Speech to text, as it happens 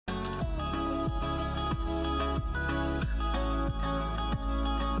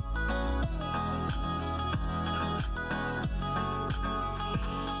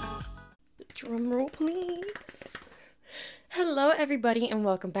Drum roll, please. Hello, everybody, and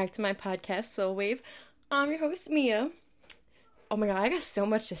welcome back to my podcast, Soul Wave. I'm your host, Mia. Oh my god, I got so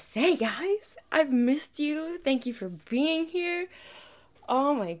much to say, guys. I've missed you. Thank you for being here.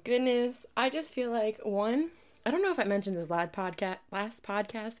 Oh my goodness. I just feel like, I don't know if I mentioned this last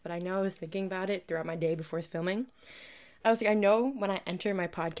podcast, but I know I was thinking about it throughout my day before filming. I was like, I know when I enter my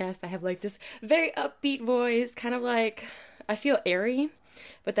podcast, I have like this very upbeat voice, kind of like, I feel airy.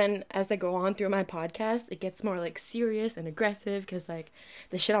 But then as I go on through my podcast, it gets more like serious and aggressive because like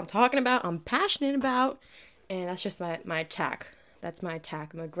the shit I'm talking about, I'm passionate about. And that's just my tack. That's my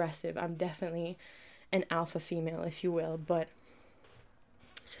attack. I'm aggressive. I'm definitely an alpha female, if you will. But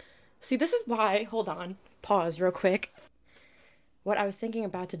see, this is why, hold on, pause real quick. What I was thinking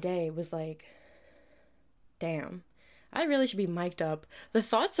about today was like, damn, I really should be mic'd up. The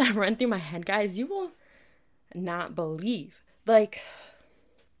thoughts that run through my head, guys, you will not believe. Like,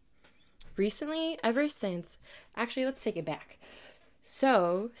 recently, actually, let's take it back.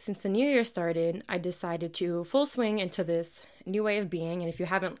 So, since the new year started, I decided to full swing into this new way of being. And if you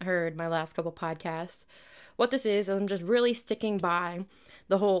haven't heard my last couple podcasts, what this is, I'm just really sticking by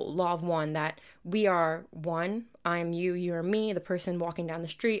the whole law of one, that we are one. I'm you, you're me, the person walking down the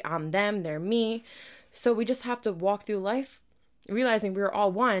street, I'm them, they're me. So we just have to walk through life realizing we're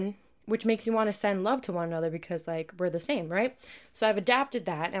all one, which makes you want to send love to one another because like we're the same, right? So I've adapted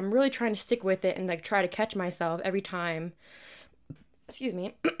that and I'm really trying to stick with it and like try to catch myself every time,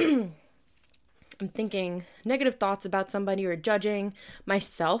 I'm thinking negative thoughts about somebody or judging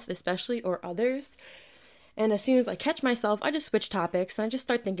myself especially or others. And as soon as I catch myself, I just switch topics and I just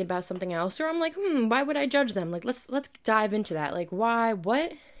start thinking about something else. Or I'm like, why would I judge them? Like, let's dive into that. Like, why?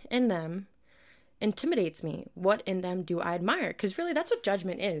 What in them intimidates me? What in them do I admire? Because really, that's what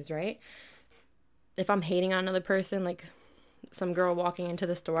judgment is, right? If I'm hating on another person, like some girl walking into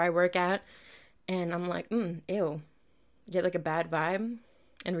the store I work at, and I'm like, ew, get like a bad vibe.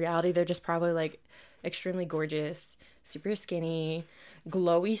 In reality, they're just probably like extremely gorgeous, super skinny,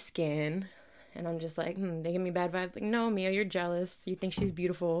 glowy skin. And I'm just like, they give me bad vibes. Like, no, Mia, you're jealous. You think she's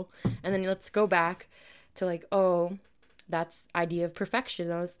beautiful. And then let's go back to like, oh, that's idea of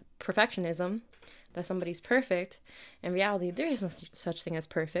perfectionism, that somebody's perfect. In reality, there is no such thing as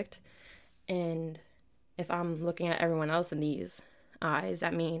perfect. And if I'm looking at everyone else in these eyes,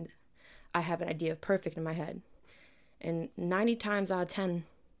 that means I have an idea of perfect in my head. And 90 times out of 10,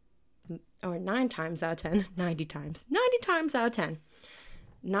 or 9 times out of 10, 90 times out of 10,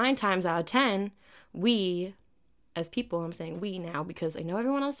 9 times out of 10, we, as people, I'm saying we now because I know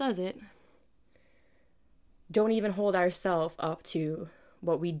everyone else does it, don't even hold ourselves up to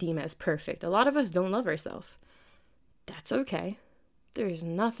what we deem as perfect. A lot of us don't love ourselves. That's okay. There's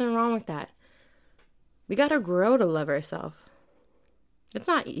nothing wrong with that. We gotta grow to love ourselves. It's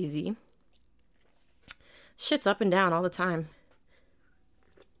not easy. Shit's up and down all the time.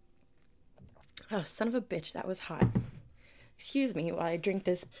 Oh, son of a bitch, that was hot. Excuse me while I drink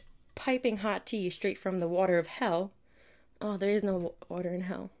this piping hot tea straight from the water of hell. Oh, there is no water in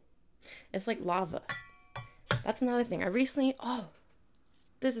hell. It's like lava. That's another thing.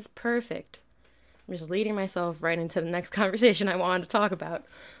 This is perfect. I'm just leading myself right into the next conversation I wanted to talk about.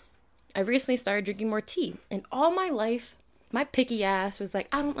 I recently started drinking more tea. And all my life, my picky ass was like,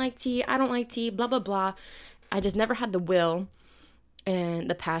 I don't like tea, blah, blah, blah. I just never had the will and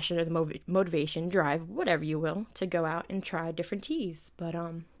the passion or the motivation, drive, whatever you will, to go out and try different teas. But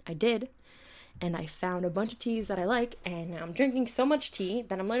I did, and I found a bunch of teas that I like, and now I'm drinking so much tea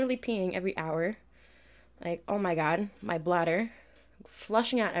that I'm literally peeing every hour. Like, oh my god, my bladder,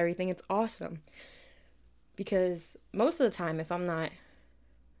 flushing out everything. It's awesome. Because most of the time, if I'm not,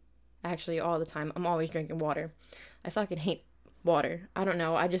 actually all the time, I'm always drinking water. I fucking hate water. I don't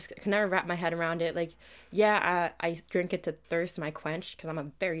know. I just can never wrap my head around it. Like, yeah, I drink it to thirst my quench because I'm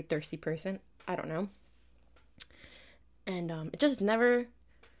a very thirsty person. I don't know. And it just never,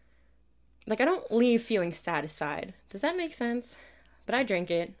 like, I don't leave feeling satisfied. Does that make sense? But I drink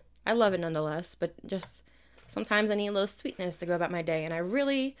it. I love it nonetheless. But just sometimes I need a little sweetness to go about my day. And I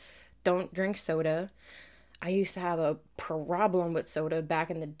really don't drink soda. I used to have a problem with soda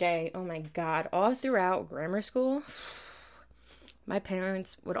back in the day. Oh my god. All throughout grammar school, my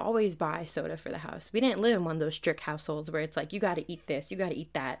parents would always buy soda for the house. We didn't live in one of those strict households where it's like, you got to eat this, you got to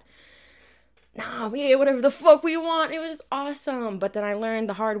eat that. Nah, we ate whatever the fuck we want. It was awesome. But then I learned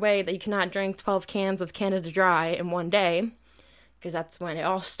the hard way that you cannot drink 12 cans of Canada Dry in one day. Because that's when it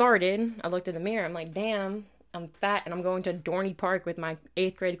all started. I looked in the mirror. I'm like, damn, I'm fat and I'm going to Dorney Park with my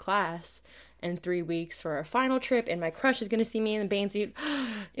 8th grade class in 3 weeks for our final trip, and my crush is going to see me in the bathing suit.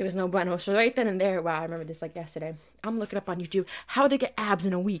 It was no bueno. So right then and there, wow, I remember this like yesterday. I'm looking up on YouTube how to get abs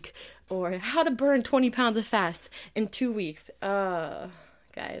in a week, or how to burn 20 pounds of fat in 2 weeks. Guys,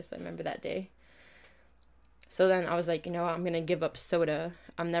 I remember that day. So then I was like, you know what? I'm going to give up soda.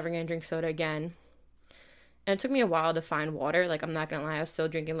 I'm never going to drink soda again. And it took me a while to find water. Like, I'm not going to lie. I was still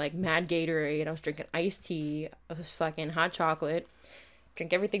drinking, like, Mad Gatorade. I was drinking iced tea. I was fucking hot chocolate.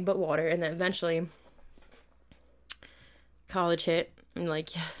 Drink everything but water. And then eventually, college hit. I'm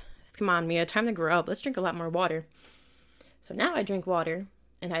like, yeah, come on, Mia. Time to grow up. Let's drink a lot more water. So now I drink water.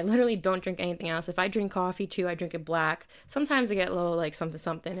 And I literally don't drink anything else. If I drink coffee, too, I drink it black. Sometimes I get a little, like,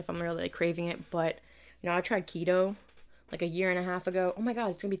 something if I'm really, like, craving it. But, you know, I tried keto, like, a year and a half ago. Oh, my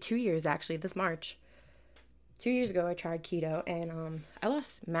God. It's going to be 2 years, actually, this March. 2 years ago, I tried keto, and I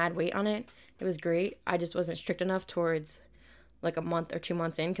lost mad weight on it. It was great. I just wasn't strict enough towards like a month or 2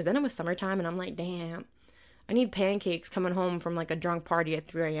 months in, because then it was summertime, and I'm like, damn, I need pancakes coming home from like a drunk party at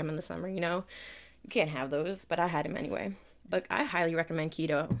 3 a.m. in the summer, you know? You can't have those, but I had them anyway. But I highly recommend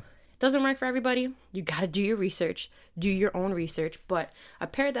keto. It doesn't work for everybody. You gotta do your research, do your own research, but I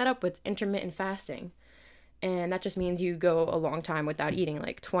paired that up with intermittent fasting. And that just means you go a long time without eating,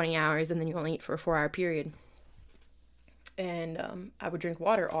 like 20 hours, and then you only eat for a 4-hour period. And I would drink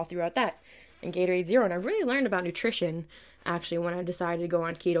water all throughout that, and Gatorade Zero. And I really learned about nutrition, actually, when I decided to go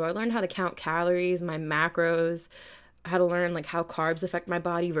on keto. I learned how to count calories, my macros, how to learn, like, how carbs affect my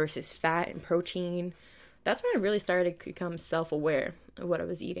body versus fat and protein. That's when I really started to become self-aware of what I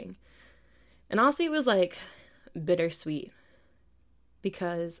was eating. And honestly, it was, like, bittersweet,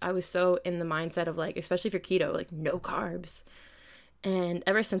 because I was so in the mindset of, like, especially for keto, like, no carbs. And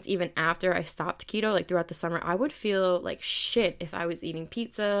ever since, even after I stopped keto, like throughout the summer, I would feel like shit if I was eating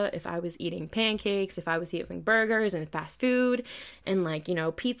pizza, if I was eating pancakes, if I was eating burgers and fast food, and like, you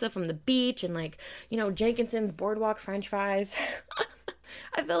know, pizza from the beach, and like, you know, Jenkinson's Boardwalk French fries.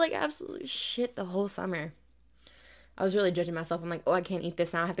 I felt like absolute shit the whole summer. I was really judging myself. I'm like, oh, I can't eat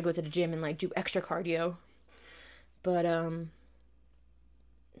this now. I have to go to the gym and like do extra cardio. But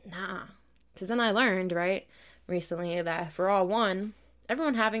nah. Because then I learned, right, recently, that if we're all one,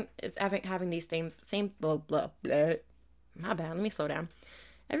 everyone having these same blah blah blah. My bad, let me slow down.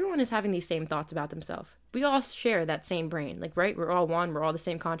 Everyone is having these same thoughts about themselves. We all share that same brain, like, right? We're all one, we're all the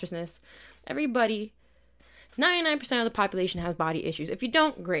same consciousness. Everybody, 99% of the population has body issues. If you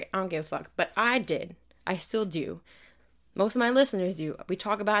don't, great, I don't give a fuck. But I did. I still do. Most of my listeners do. We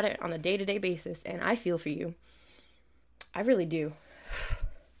talk about it on a day-to-day basis, and I feel for you. I really do.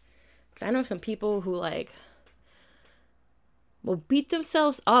 Because I know some people who, like, will beat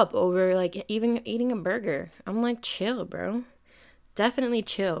themselves up over, like, even eating a burger. I'm like, chill, bro. Definitely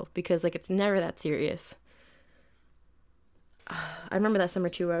chill, because, like, it's never that serious. I remember that summer,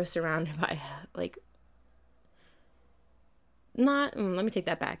 too, where I was surrounded by, like, let me take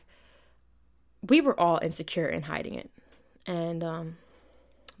that back. We were all insecure and hiding it. And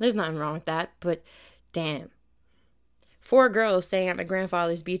there's nothing wrong with that, but damn. 4 girls staying at my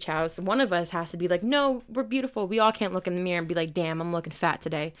grandfather's beach house. One of us has to be like, no, we're beautiful. We all can't look in the mirror and be like, damn, I'm looking fat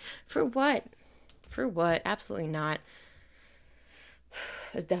today. For what? For what? Absolutely not.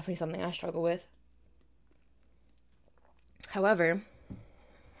 It's definitely something I struggle with. However,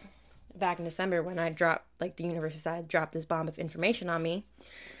 back in December when I dropped, like, the universe decided to drop this bomb of information on me,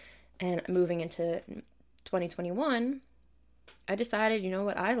 and moving into 2021, I decided, you know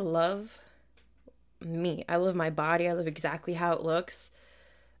what? I love me. I love my body. I love exactly how it looks.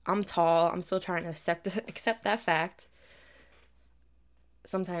 I'm tall. I'm still trying to accept that fact.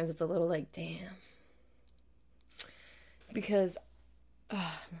 Sometimes it's a little like, damn. Because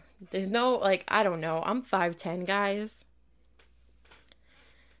there's no, like, I don't know. I'm 5'10", guys.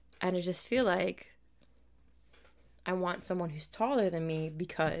 And I just feel like I want someone who's taller than me,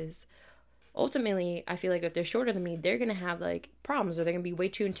 because ultimately I feel like if they're shorter than me, they're going to have, like, problems, or they're going to be way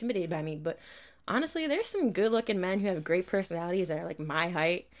too intimidated by me. But honestly, there's some good-looking men who have great personalities that are, like, my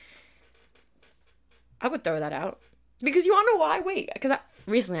height. I would throw that out. Because you want to know why? Wait, because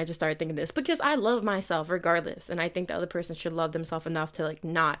recently I just started thinking this. Because I love myself regardless. And I think the other person should love themselves enough to, like,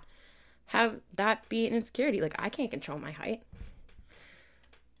 not have that be an insecurity. Like, I can't control my height.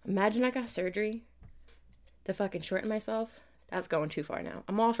 Imagine I got surgery to fucking shorten myself. That's going too far now.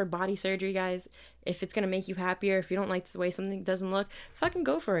 I'm all for body surgery, guys. If it's going to make you happier, if you don't like the way something doesn't look, fucking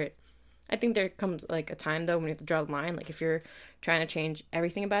go for it. I think there comes, like, a time, though, when you have to draw the line. Like, if you're trying to change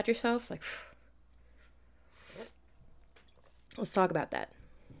everything about yourself, like, let's talk about that.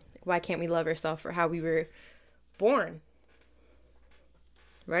 Like, why can't we love ourselves for how we were born?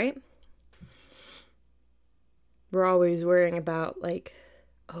 Right? we're always worrying about like,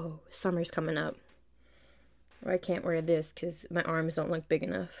 oh, summer's coming up, or I can't wear this because my arms don't look big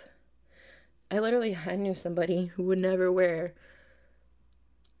enough. I knew somebody who would never wear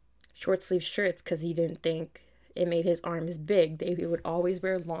short sleeve shirts because he didn't think it made his arms big. He would always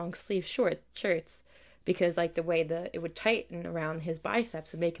wear long sleeve shirts because like the way it would tighten around his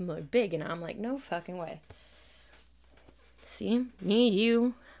biceps would make him look big. And I'm like, no fucking way. See, me,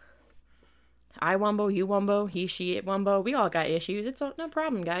 you, I wumbo, you wumbo, he, she, it wumbo. We all got issues. It's no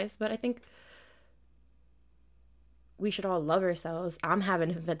problem, guys. But I think we should all love ourselves. I'm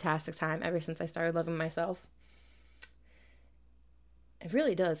having a fantastic time ever since I started loving myself. It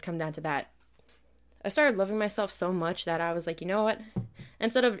really does come down to that. I started loving myself so much that I was like, you know what?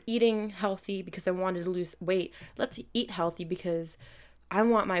 Instead of eating healthy because I wanted to lose weight, let's eat healthy because I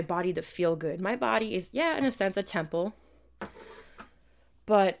want my body to feel good. My body is, yeah, in a sense, a temple.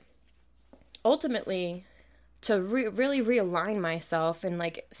 But ultimately, to really realign myself and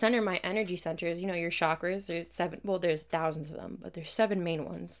like center my energy centers, you know, your chakras, there's thousands of them, but there's 7 main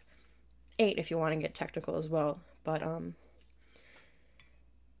ones. 8 if you want to get technical as well. But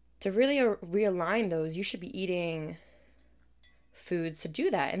to really realign those, you should be eating foods to do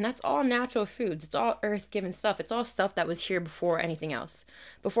that. And that's all natural foods. It's all earth-given stuff. It's all stuff that was here before anything else.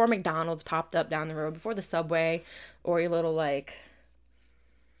 Before McDonald's popped up down the road, before the Subway or your little like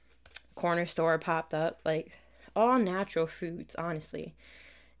corner store popped up. Like all natural foods, honestly.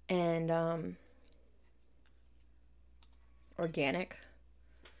 And organic.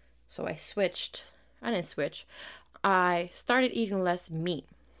 So I started eating less meat.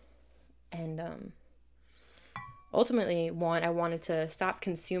 And ultimately, I wanted to stop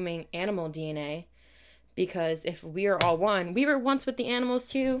consuming animal DNA because if we are all one, we were once with the animals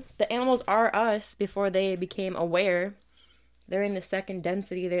too. The animals are us before they became aware. They're in the second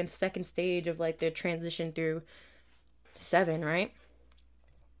density. They're in the second stage of like their transition through 7, right?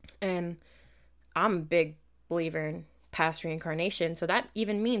 And I'm a big believer in past reincarnation. So that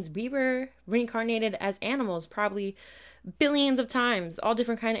even means we were reincarnated as animals probably billions of times, all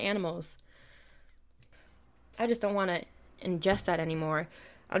different kind of animals. I just don't want to ingest that anymore.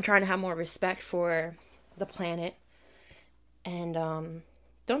 I'm trying to have more respect for the planet. And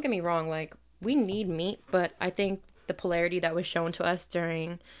don't get me wrong, like we need meat, but I think the polarity that was shown to us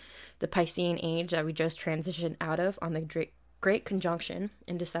during the Piscean age that we just transitioned out of on the Great Conjunction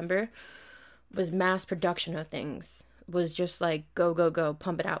in December was mass production of things. It was just like go, go, go,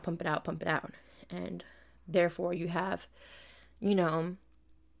 pump it out, pump it out, pump it out. And therefore you have, you know,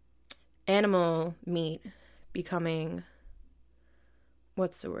 animal meat becoming,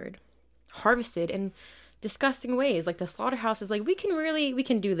 harvested in disgusting ways. Like the slaughterhouse is like, we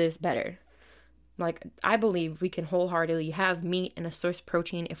can do this better. Like, I believe we can wholeheartedly have meat and a source of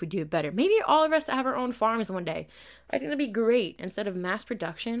protein if we do it better. Maybe all of us have our own farms one day. I think that'd be great instead of mass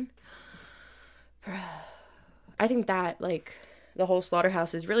production. I think that, like, the whole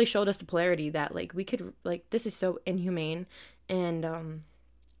slaughterhouses really showed us the polarity that, like, we could, like, this is so inhumane. And,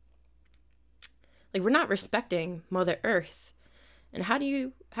 like, we're not respecting Mother Earth. And how do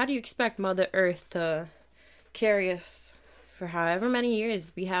you expect Mother Earth to carry us for however many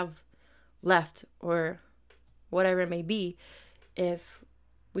years we have left or whatever it may be if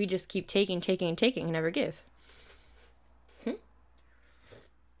we just keep taking and never give?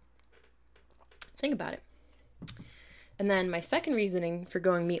 Think about it. And then my second reasoning for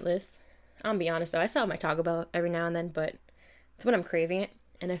going meatless, I'll be honest though, I still have my Taco Bell every now and then, but it's when I'm craving it.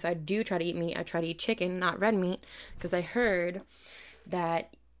 And if I do try to eat meat, I try to eat chicken, not red meat, because I heard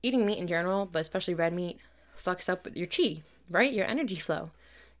that eating meat in general, but especially red meat, fucks up your chi, right? Your energy flow.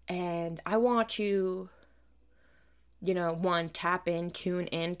 And I want to, you know, tap in, tune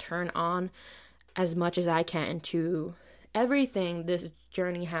in, turn on as much as I can to everything this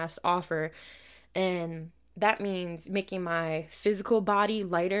journey has to offer. And that means making my physical body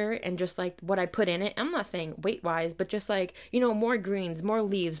lighter and just like what I put in it. I'm not saying weight wise, but just like, you know, more greens, more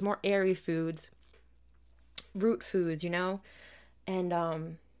leaves, more airy foods, root foods, you know,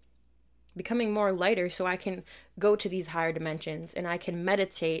 and becoming more lighter so I can go to these higher dimensions and I can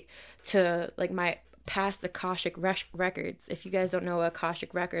meditate to like my past Akashic records. If you guys don't know what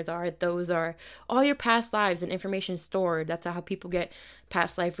Akashic records are, those are all your past lives and information stored. That's how people get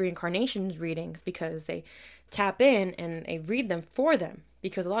past life reincarnations readings, because they tap in and they read them for them,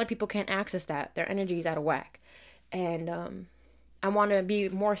 because a lot of people can't access that. Their energy is out of whack. And I want to be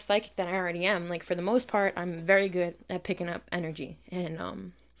more psychic than I already am. Like, for the most part, I'm very good at picking up energy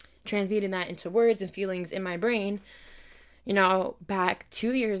and transmuting that into words and feelings in my brain. You know, back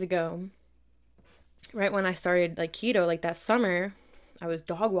 2 years ago, right when I started like keto, like that summer, I was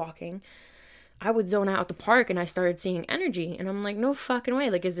dog walking. I would zone out at the park and I started seeing energy. And I'm like, no fucking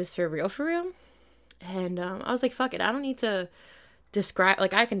way. Like, is this for real, for real? And I was like, fuck it. I don't need to describe,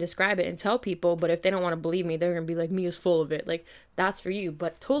 like, I can describe it and tell people, but if they don't want to believe me, they're going to be like, Mia's full of it. Like, that's for you.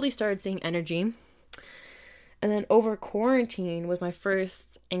 But totally started seeing energy. And then over quarantine was my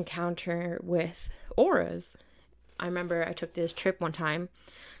first encounter with auras. I remember I took this trip one time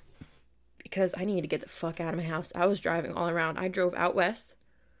because I needed to get the fuck out of my house. I was driving all around. I drove out west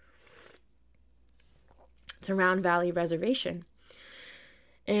to Round Valley Reservation.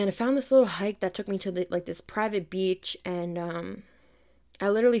 And I found this little hike that took me to this private beach. And I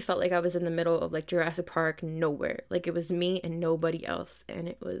literally felt like I was in the middle of like Jurassic Park, nowhere. Like it was me and nobody else. And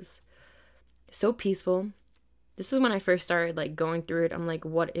it was so peaceful. This is when I first started like going through it. I'm like,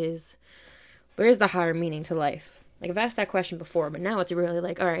 where's the higher meaning to life? Like I've asked that question before, but now it's really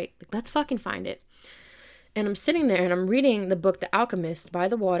like, all right, let's fucking find it. And I'm sitting there and I'm reading the book, The Alchemist, by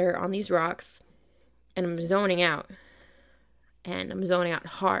the water on these rocks. And I'm zoning out. And I'm zoning out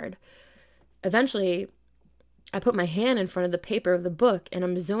hard. Eventually, I put my hand in front of the paper of the book and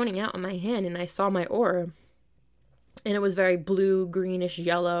I'm zoning out on my hand and I saw my aura. And it was very blue, greenish,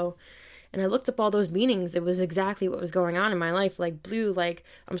 yellow. And I looked up all those meanings. It was exactly what was going on in my life. Like blue, like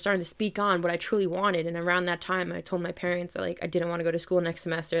I'm starting to speak on what I truly wanted. And around that time, I told my parents that like I didn't want to go to school next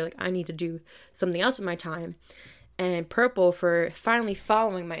semester. Like I need to do something else with my time. And purple for finally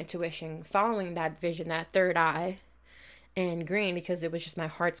following my intuition, following that vision, that third eye. And green because it was just my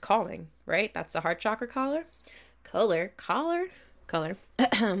heart's calling, right? That's the heart chakra color.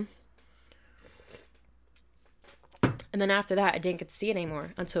 And then after that, I didn't get to see it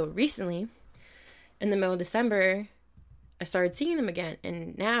anymore until recently. In the middle of December, I started seeing them again.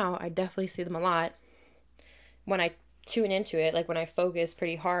 And now I definitely see them a lot. When I tune into it, like when I focus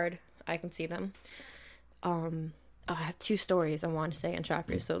pretty hard, I can see them. I have 2 stories I want to say on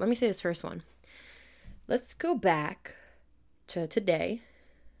chakras. So let me say this first one. Let's go back to today.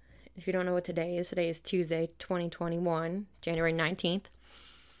 If you don't know what today is Tuesday, 2021, January 19th.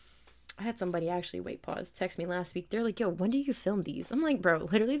 I had somebody actually, text me last week. They're like, yo, when did you film these? I'm like, bro,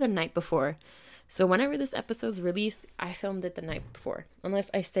 literally the night before. So whenever this episode's released, I filmed it the night before.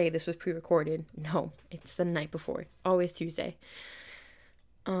 Unless I say this was pre-recorded. No, it's the night before. Always Tuesday.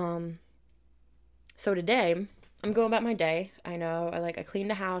 So today, I'm going about my day. I know, I cleaned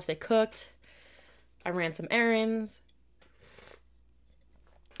the house, I cooked, I ran some errands,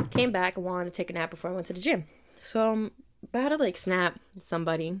 came back, I wanted to take a nap before I went to the gym. So I'm about to snap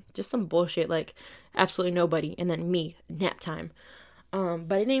somebody, just some bullshit, like absolutely nobody, and then me, nap time.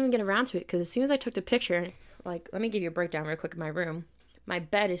 But I didn't even get around to it because as soon as I took the picture, let me give you a breakdown real quick of my room. My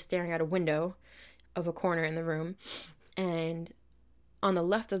bed is staring out a window of a corner in the room, and on the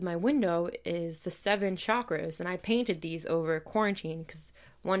left of my window is the 7 chakras, and I painted these over quarantine because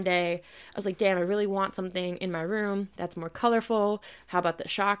one day I was like, damn, I really want something in my room that's more colorful. How about the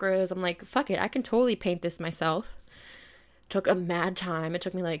chakras? I'm like, fuck it, I can totally paint this myself. Took a mad time. It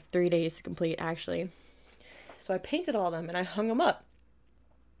took me 3 days to complete, actually. So I painted all of them and I hung them up.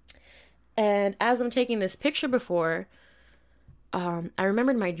 And as I'm taking this picture before, I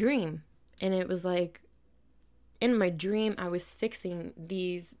remembered my dream. And it was like, in my dream, I was fixing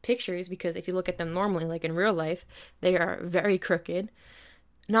these pictures because if you look at them normally, like in real life, they are very crooked.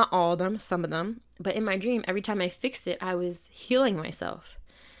 Not all of them, some of them. But in my dream, every time I fixed it, I was healing myself.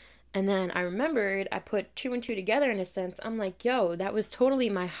 And then I remembered, I put 2 and 2 together in a sense. I'm like, yo, that was totally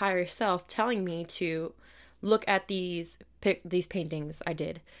my higher self telling me to look at these paintings I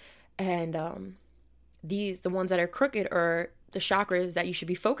did. And the ones that are crooked are the chakras that you should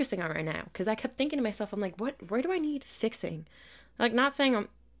be focusing on right now. Because I kept thinking to myself, I'm like, where do I need fixing? Like, not saying I'm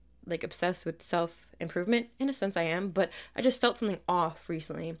obsessed with self-improvement. In a sense I am, but I just felt something off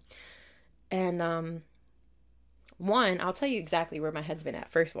recently. And one, I'll tell you exactly where my head's been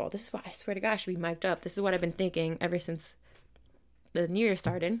at. First of all, this is why I swear to God I should be mic'd up. This is what I've been thinking ever since the new year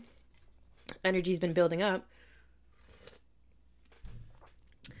started. Energy's been building up.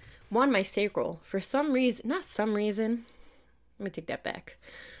 One, my sacral. For some reason, not some reason. Let me take that back.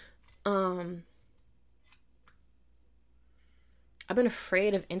 I've been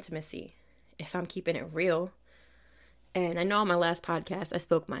afraid of intimacy, if I'm keeping it real. And I know on my last podcast, I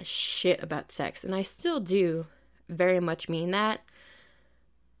spoke my shit about sex. And I still do very much mean that.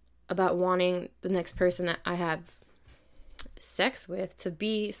 About wanting the next person that I have sex with to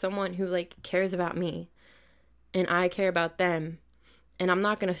be someone who cares about me. And I care about them. And I'm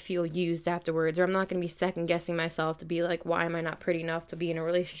not going to feel used afterwards. Or I'm not going to be second guessing myself to be like, why am I not pretty enough to be in a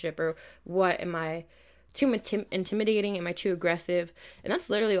relationship? Or what, am I too intimidating? Am I too aggressive? And that's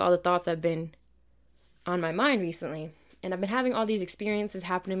literally all the thoughts I've been on my mind recently. And I've been having all these experiences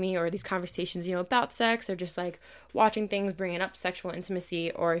happen to me, or these conversations, about sex, or just like watching things bringing up sexual intimacy,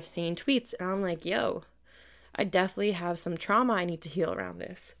 or seeing tweets. And I'm like, yo, I definitely have some trauma I need to heal around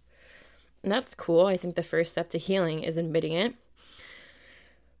this. And that's cool. I think the first step to healing is admitting it.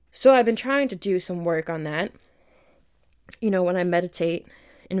 So I've been trying to do some work on that. When I meditate,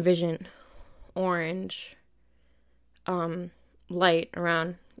 envision orange light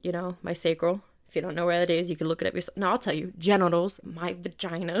around, my sacral. If you don't know where that is, you can look it up yourself. No, I'll tell you. Genitals, my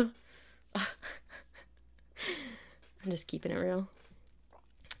vagina. I'm just keeping it real.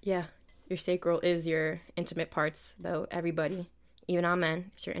 Yeah, your sacral is your intimate parts, though. Everybody, even all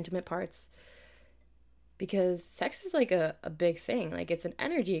men, it's your intimate parts. Because sex is like a big thing. Like, it's an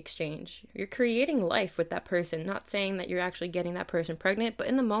energy exchange. You're creating life with that person. Not saying that you're actually getting that person pregnant, but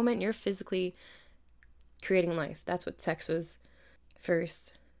in the moment, you're physically creating life. That's what sex was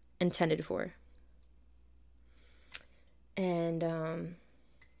first intended for. And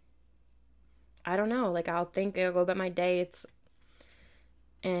I don't know, like, I'll go about my day,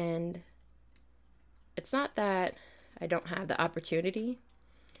 and it's not that I don't have the opportunity,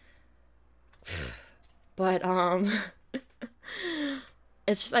 but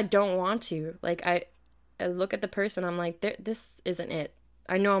it's just I don't want to. Like, I look at the person, I'm like, this isn't it.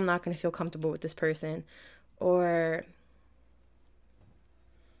 I know I'm not going to feel comfortable with this person, or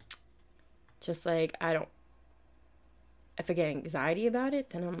just like, if I get anxiety about it,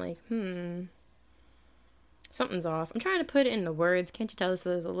 then I'm like, something's off. I'm trying to put it into words. Can't you tell this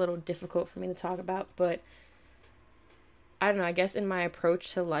is a little difficult for me to talk about? But I don't know. I guess in my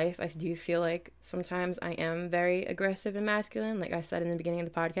approach to life, I do feel like sometimes I am very aggressive and masculine. Like I said in the beginning of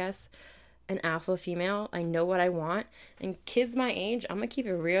the podcast, an alpha female. I know what I want. And kids my age, I'm going to keep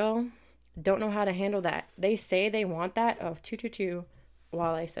it real, don't know how to handle that. They say they want that. Oh, 222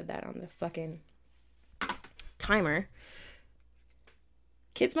 while I said that on the fucking timer.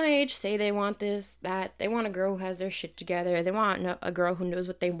 Kids my age say they want this, that. They want a girl who has their shit together. They want a girl who knows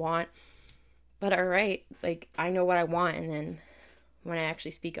what they want. But all right, like, I know what I want, and then when I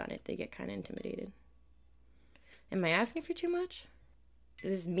actually speak on it, they get kind of intimidated. Am I asking for too much?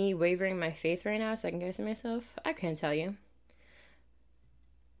 Is this me wavering my faith right now, second guessing myself? I can't tell you.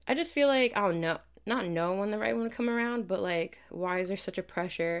 I just feel like I'll not know when the right one will come around, but like, why is there such a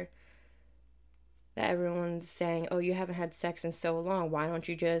pressure that everyone's saying, oh, you haven't had sex in so long, why don't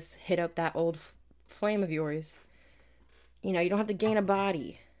you just hit up that old flame of yours? You don't have to gain a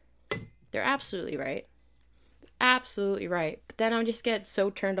body. They're absolutely right. Absolutely right. But then I just get so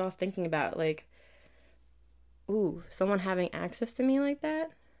turned off thinking about, like, ooh, someone having access to me like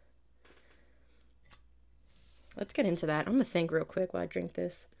that? Let's get into that. I'm going to think real quick while I drink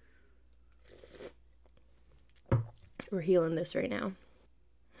this. We're healing this right now.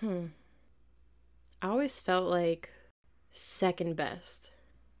 I always felt like second best,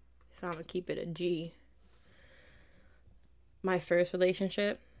 if I'm going to keep it a G. My first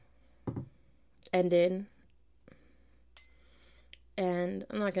relationship ended, and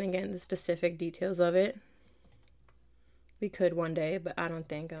I'm not going to get into the specific details of it. We could one day, but I don't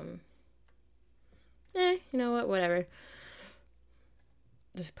think you know what, whatever.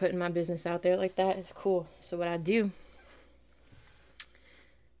 Just putting my business out there like that is cool. So what I do,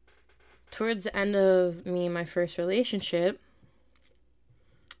 towards the end of my first relationship,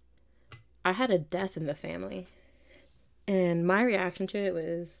 I had a death in the family. And my reaction to it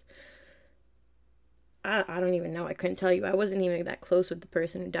was, I don't even know. I couldn't tell you. I wasn't even that close with the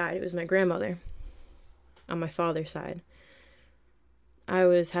person who died. It was my grandmother on my father's side. I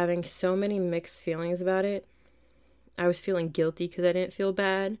was having so many mixed feelings about it. I was feeling guilty because I didn't feel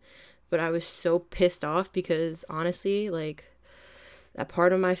bad, but I was so pissed off because honestly, like, that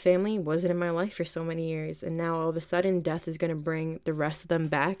part of my family wasn't in my life for so many years, and now all of a sudden death is going to bring the rest of them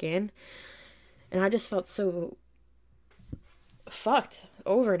back in, and I just felt so fucked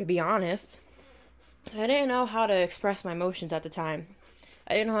over, to be honest. I didn't know how to express my emotions at the time.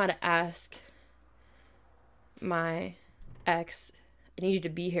 I didn't know how to ask my ex, I need you to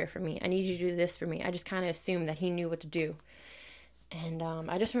be here for me. I need you to do this for me. I just kind of assumed that he knew what to do. And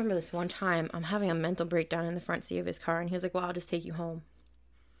I just remember this one time, I'm having a mental breakdown in the front seat of his car, and he was like, well, I'll just take you home.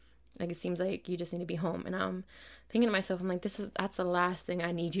 Like, it seems like you just need to be home. And I'm thinking to myself, I'm like, that's the last thing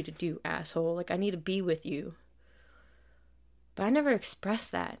I need you to do, asshole. Like, I need to be with you. But I never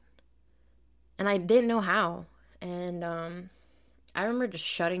expressed that. And I didn't know how. And I remember just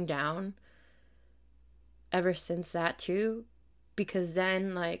shutting down ever since that too. Because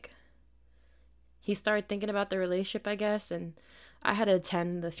then, like, he started thinking about the relationship, I guess, and I had to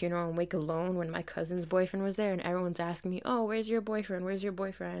attend the funeral and wake alone when my cousin's boyfriend was there, and everyone's asking me, oh, where's your boyfriend? Where's your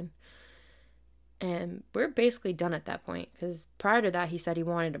boyfriend? And we're basically done at that point, because prior to that, he said he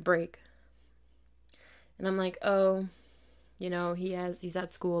wanted a break. And I'm like, oh, he's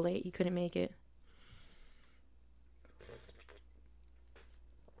at school late. He couldn't make it.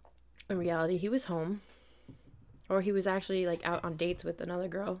 In reality, he was home. Or he was actually, like, out on dates with another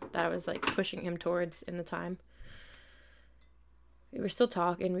girl that I was, like, pushing him towards in the time. We were still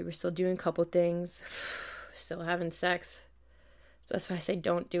talking. We were still doing a couple things. Still having sex. So that's why I say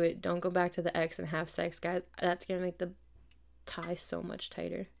don't do it. Don't go back to the ex and have sex, guys. That's going to make the tie so much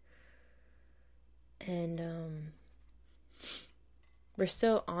tighter. And we're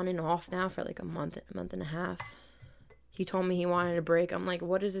still on and off now for like a month and a half. He told me he wanted a break. I'm like,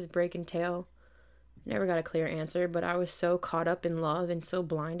 what does this break entail? Never got a clear answer, but I was so caught up in love and so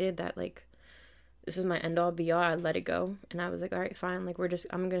blinded that, like, this is my end all be all. I let it go. And I was like, all right, fine. Like,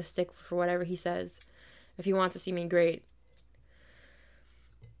 I'm going to stick for whatever he says. If he wants to see me, great.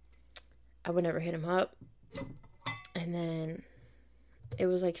 I would never hit him up. And then it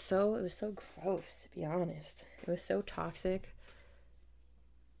was so gross, to be honest. It was so toxic.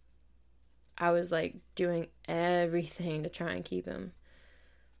 I was like doing everything to try and keep him.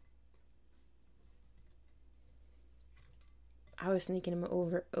 I was sneaking him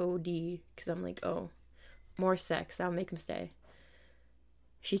over OD because I'm like, oh, more sex. That'll make him stay.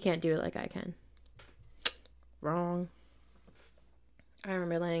 She can't do it like I can. Wrong. I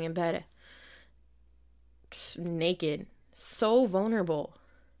remember laying in bed naked, so vulnerable,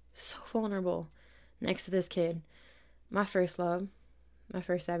 next to this kid, my first love, my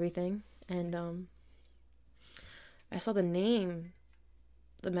first everything. And I saw the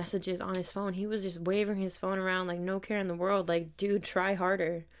messages on his phone. He was just waving his phone around like no care in the world. Like, dude, try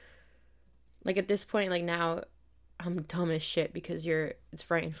harder. Like, at this point, like, now I'm dumb as shit because it's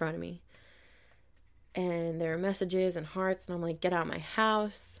right in front of me. And there are messages and hearts, and I'm like, get out of my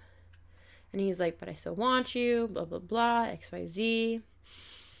house. And he's like, but I still want you, blah, blah, blah, XYZ.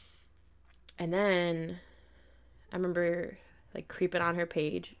 And then I remember, like, creeping on her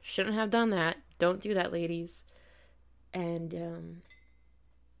page. Shouldn't have done that. Don't do that, ladies. And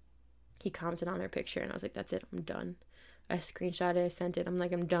he commented on her picture, and I was like, that's it, I'm done. I screenshot it, I sent it. I'm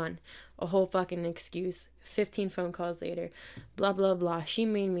like, I'm done. A whole fucking excuse. 15 phone calls later. Blah, blah, blah. She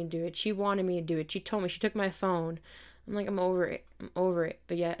made me do it. She wanted me to do it. She told me. She took my phone. I'm like, I'm over it.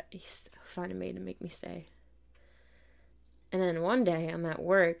 But yet, he still found a way to make me stay. And then one day, I'm at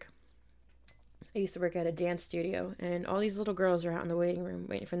work. I used to work at a dance studio. And all these little girls are out in the waiting room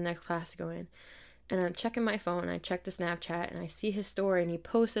waiting for the next class to go in. And I'm checking my phone. I check the Snapchat. And I see his story. And he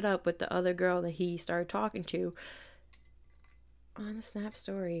posted up with the other girl that he started talking to on the Snap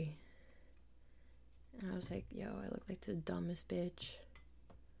story. And I was like, yo, I look like the dumbest bitch.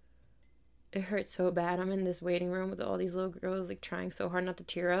 It hurt so bad. I'm in this waiting room with all these little girls, like, trying so hard not to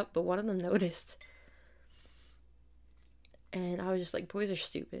tear up, but one of them noticed. And I was just like, boys are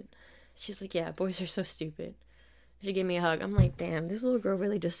stupid. She's like, yeah, boys are so stupid. She gave me a hug. I'm like, damn, this little girl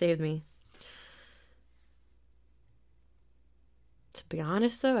really just saved me. To be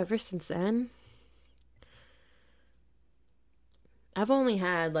honest, though, ever since then, I've only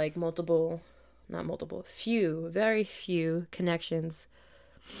had, like, very few connections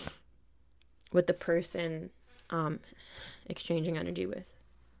with the person exchanging energy with.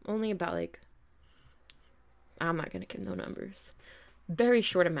 Only about, like, I'm not going to give no numbers. Very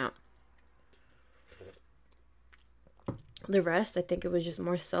short amount. The rest, I think it was just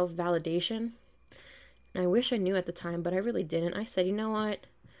more self-validation. And I wish I knew at the time, but I really didn't. I said, you know what?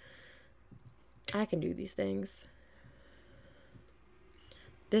 I can do these things.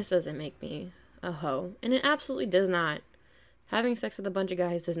 This doesn't make me a hoe. And it absolutely does not. Having sex with a bunch of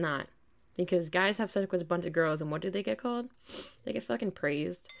guys does not. Because guys have sex with a bunch of girls, and what do they get called? They get fucking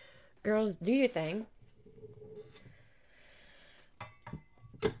praised. Girls, do your thing.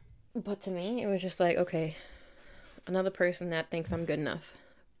 But to me, it was just like, okay, another person that thinks I'm good enough.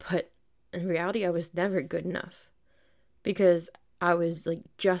 But in reality, I was never good enough. Because I was, like,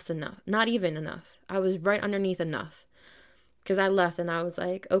 just enough. Not even enough. I was right underneath enough. Because I left and I was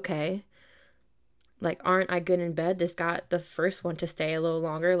like, okay, like, aren't I good in bed? This got the first one to stay a little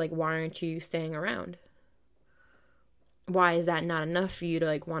longer. Like, why aren't you staying around? Why is that not enough for you to,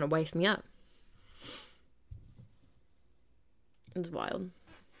 like, want to wife me up? It's wild.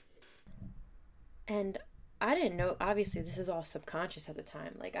 And I didn't know, obviously this is all subconscious at the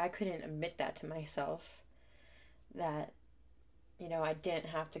time. Like, I couldn't admit that to myself, that, you know, I didn't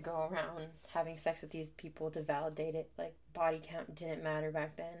have to go around having sex with these people to validate it. Like, body count didn't matter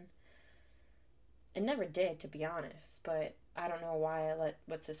back then. It never did, to be honest. But I don't know why I let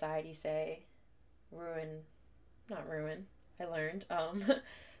what society say not ruin, I learned,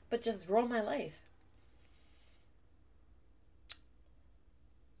 but just ruin my life.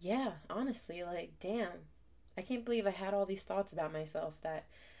 yeah, honestly, like, damn. I can't believe I had all these thoughts about myself that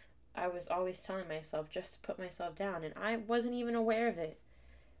I was always telling myself just to put myself down, and I wasn't even aware of it.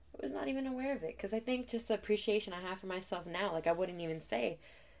 I was not even aware of it, because I think just the appreciation I have for myself now, like, I wouldn't even say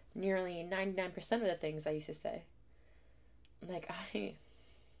nearly 99% of the things I used to say. Like, I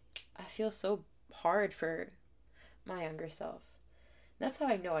feel so hard for my younger self. That's how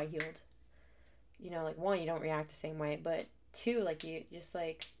I know I healed. Like, one, you don't react the same way, but two, like, you just,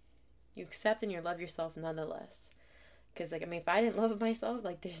 like, you accept and you love yourself nonetheless. Because, like, I mean, if I didn't love myself,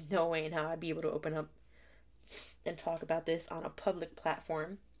 like, there's no way in how I'd be able to open up and talk about this on a public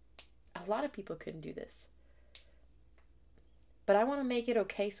platform. A lot of people couldn't do this. But I want to make it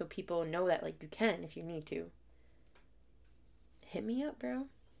okay so people know that, like, you can if you need to. Hit me up, bro.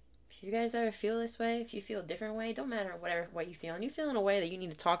 If you guys ever feel this way, if you feel a different way, don't matter whatever way you feel. And you feel in a way that you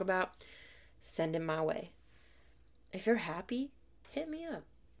need to talk about, send it my way. If you're happy, hit me up.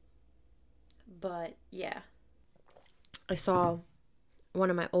 But, yeah. I saw one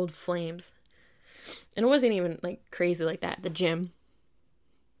of my old flames. And it wasn't even, like, crazy like that. The gym.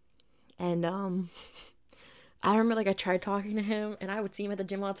 And, I remember, like, I tried talking to him. And I would see him at the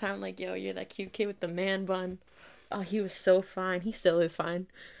gym all the time. Like, yo, you're that cute kid with the man bun. Oh, he was so fine. He still is fine.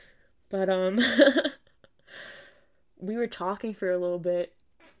 But, we were talking for a little bit.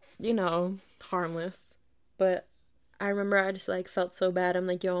 Harmless. But I remember I just, like, felt so bad. I'm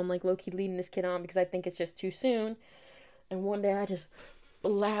like, yo, I'm, like, low-key leading this kid on because I think it's just too soon. And one day I just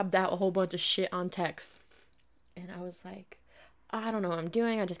blabbed out a whole bunch of shit on text. And I was like, I don't know what I'm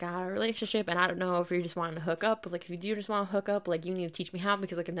doing. I just got out of a relationship. And I don't know if you're just wanting to hook up. But, like, if you do just want to hook up, like, you need to teach me how.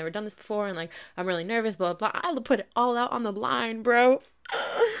 Because, like, I've never done this before. And, like, I'm really nervous, blah, blah, blah. I put it all out on the line, bro.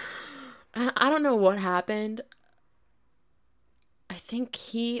 I don't know what happened. I think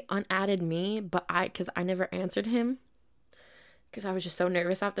he unadded me. But because I never answered him. Because I was just so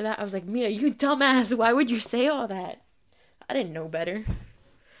nervous after that. I was like, Mia, you dumbass. Why would you say all that? I didn't know better.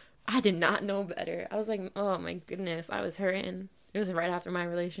 I did not know better. I was like, oh my goodness, I was hurting. It was right after my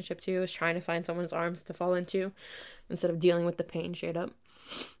relationship too. I was trying to find someone's arms to fall into instead of dealing with the pain straight up.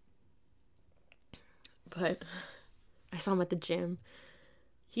 But I saw him at the gym.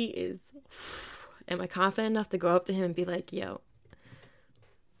 He is. Am I confident enough to go up to him and be like, yo,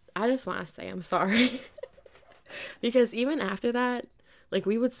 I just want to say I'm sorry. Because even after that, like,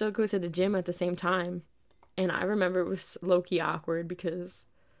 we would still go to the gym at the same time. And I remember it was low-key awkward because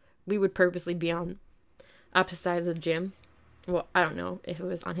we would purposely be on opposite sides of the gym. Well, I don't know if it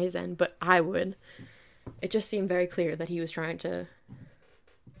was on his end, but I would. It just seemed very clear that he was trying to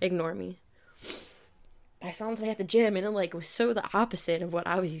ignore me. I saw him today at the gym, and it, like, was so the opposite of what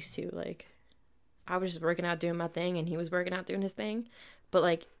I was used to. Like, I was just working out doing my thing, and he was working out doing his thing. But,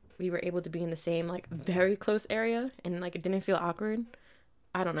 like, we were able to be in the same, like, very close area, and, like, it didn't feel awkward.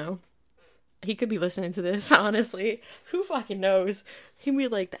 I don't know. He could be listening to this, honestly. Who fucking knows? He'd be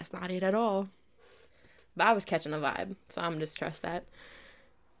like, that's not it at all. But I was catching the vibe, so I'm just trust that.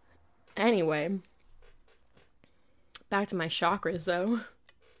 Anyway, back to my chakras, though.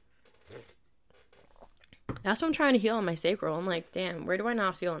 That's what I'm trying to heal on my sacral. I'm like, damn, where do I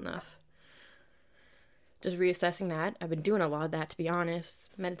not feel enough? Just reassessing that. I've been doing a lot of that, to be honest.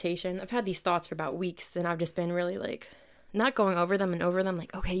 Meditation. I've had these thoughts for about weeks, and I've just been really, like, not going over them,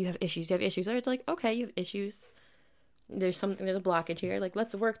 like, okay, you have issues. Or it's like, okay, you have issues. There's a blockage here. Like,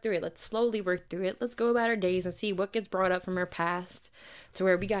 let's work through it. Let's slowly work through it. Let's go about our days and see what gets brought up from our past to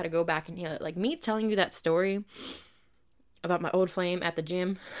where we got to go back and heal it. Like, me telling you that story about my old flame at the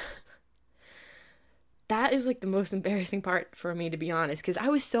gym, that is, like, the most embarrassing part for me, to be honest, because I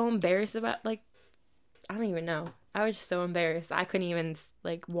was so embarrassed about, like, I don't even know. I was just so embarrassed. I couldn't even,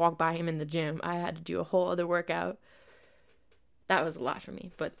 like, walk by him in the gym. I had to do a whole other workout. That was a lot for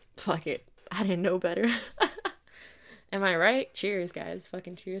me, but fuck it. I didn't know better. Am I right? Cheers, guys.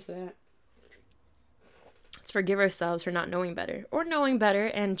 Fucking cheers to that. Let's forgive ourselves for not knowing better. Or knowing better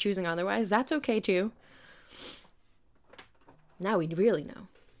and choosing otherwise. That's okay, too. Now we really know.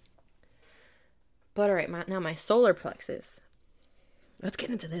 But alright, now my solar plexus. Let's get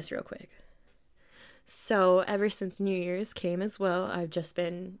into this real quick. So, ever since New Year's came as well, I've just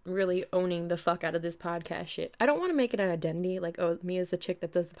been really owning the fuck out of this podcast shit. I don't want to make it an identity, like, oh, me as the chick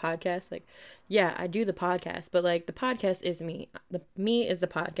that does the podcast. Like, yeah, I do the podcast, but, like, the podcast is me. Me is the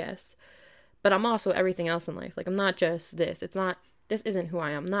podcast. But I'm also everything else in life. Like, I'm not just this. This isn't who I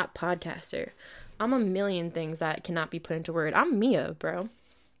am. I'm not podcaster. I'm a million things that cannot be put into word. I'm Mia, bro.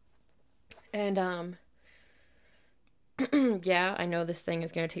 And, yeah, I know this thing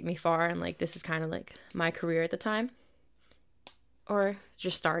is going to take me far, and, like, this is kind of, like, my career at the time, or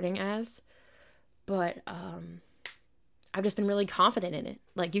just starting as, but, I've just been really confident in it.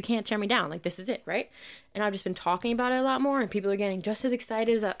 Like, you can't tear me down. Like, this is it, right? And I've just been talking about it a lot more, and people are getting just as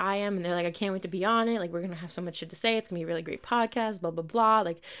excited as I am, and they're like, I can't wait to be on it. Like, we're going to have so much shit to say. It's going to be a really great podcast, blah, blah, blah.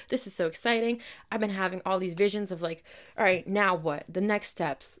 Like, this is so exciting. I've been having all these visions of like, all right, now what? The next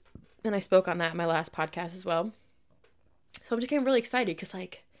steps. And I spoke on that in my last podcast as well. So I'm just getting really excited because,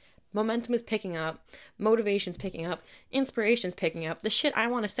 like, momentum is picking up, motivation's picking up, inspiration's picking up. The shit I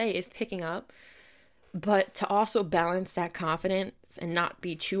want to say is picking up. But to also balance that confidence and not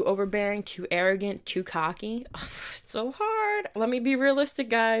be too overbearing, too arrogant, too cocky, it's so hard. Let me be realistic,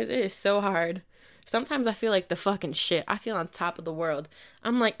 guys. It is so hard. Sometimes I feel like the fucking shit. I feel on top of the world.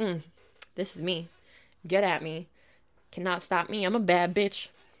 I'm like, this is me. Get at me. Cannot stop me. I'm a bad bitch.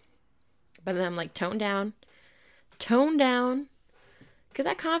 But then I'm like, tone down. Tone down. Because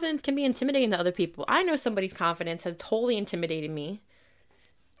that confidence can be intimidating to other people. I know somebody's confidence has totally intimidated me.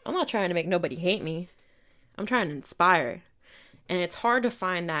 I'm not trying to make nobody hate me. I'm trying to inspire. And it's hard to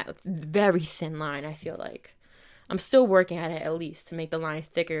find that very thin line, I feel like. I'm still working at least to make the line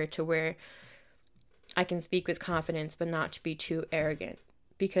thicker to where I can speak with confidence but not to be too arrogant.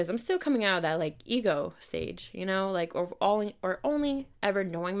 Because I'm still coming out of that, like, ego stage, you know? Like, or only ever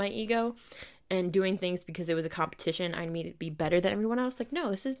knowing my ego and doing things because it was a competition. I needed to be better than everyone else. Like, no,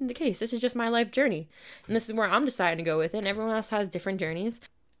 this isn't the case. This is just my life journey. And this is where I'm deciding to go with it. And everyone else has different journeys.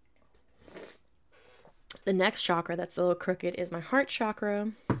 The next chakra that's a little crooked is my heart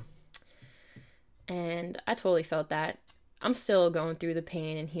chakra. And I totally felt that. I'm still going through the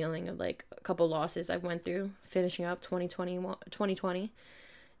pain and healing of, like, a couple losses I went through, finishing up 2020,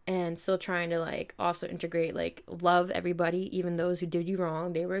 and still trying to, like, also integrate, like, love everybody, even those who did you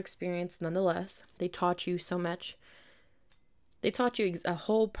wrong. They were experienced nonetheless. They taught you so much. They taught you a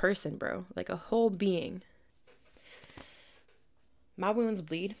whole person, bro. Like, a whole being. My wounds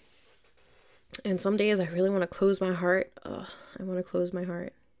bleed. And some days I really want to close my heart. I want to close my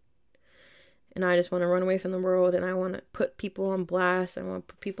heart. And I just want to run away from the world. And I want to put people on blast. I want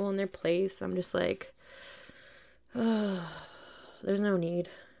to put people in their place. I'm just like, there's no need.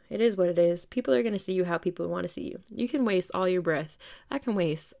 It is what it is. People are going to see you how people want to see you. You can waste all your breath. I can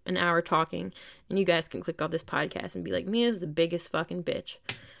waste an hour talking. And you guys can click off this podcast and be like, Mia's the biggest fucking bitch.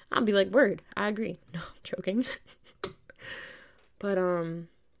 I'll be like, word, I agree. No, I'm joking. But,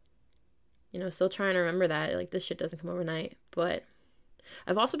 you know, still trying to remember that, like, this shit doesn't come overnight. But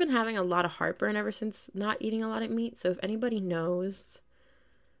I've also been having a lot of heartburn ever since not eating a lot of meat. So if anybody knows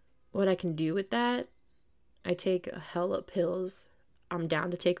what I can do with that, I take a hell of pills. I'm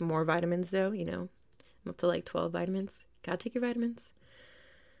down to take more vitamins, though, you know. I'm up to, like, 12 vitamins. Gotta take your vitamins.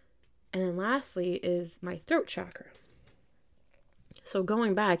 And then lastly is my throat chakra. So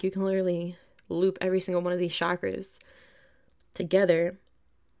going back, you can literally loop every single one of these chakras together.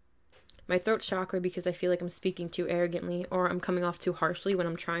 My throat chakra, because I feel like I'm speaking too arrogantly, or I'm coming off too harshly when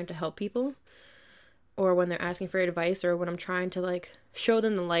I'm trying to help people, or when they're asking for advice, or when I'm trying to, like, show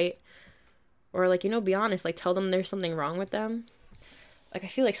them the light, or, like, you know, be honest, like, tell them there's something wrong with them. Like, I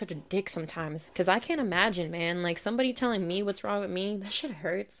feel like such a dick sometimes, because I can't imagine, man, like, somebody telling me what's wrong with me, that shit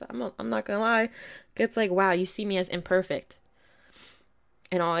hurts. I'm not gonna lie. It's like, wow, you see me as imperfect,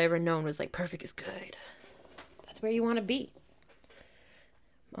 and all I ever known was, like, perfect is good. That's where you want to be.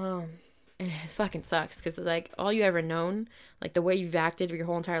 And it fucking sucks because, like, all you ever known, like, the way you've acted your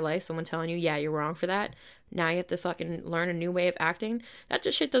whole entire life, someone telling you, yeah, you're wrong for that. Now you have to fucking learn a new way of acting. That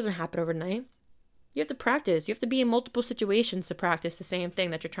just shit doesn't happen overnight. You have to practice. You have to be in multiple situations to practice the same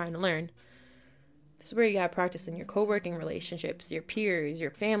thing that you're trying to learn. This is where you gotta practice in your co-working relationships, your peers, your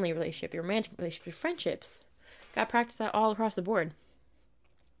family relationship, your romantic relationship, your friendships. Gotta practice that all across the board.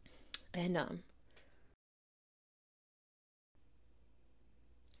 And,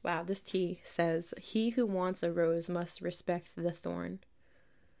 wow, this tea says, he who wants a rose must respect the thorn.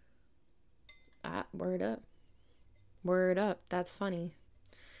 Word up. Word up. That's funny.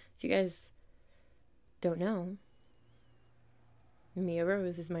 If you guys don't know, Mia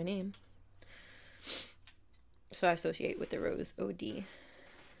Rose is my name. So I associate with the rose, OD.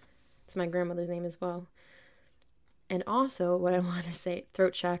 It's my grandmother's name as well. And also, what I want to say,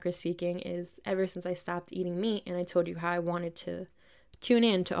 throat chakra speaking, is ever since I stopped eating meat and I told you how I wanted to tune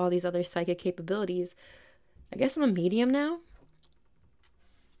in to all these other psychic capabilities, I guess I'm a medium now.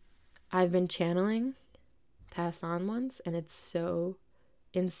 I've been channeling past on ones, and it's so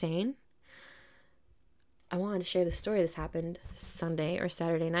insane. I wanted to share the story. This happened Sunday or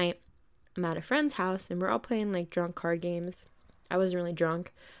Saturday night. I'm at a friend's house, and we're all playing, like, drunk card games. I wasn't really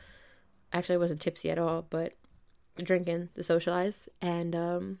drunk. Actually, I wasn't tipsy at all, but drinking to socialize. And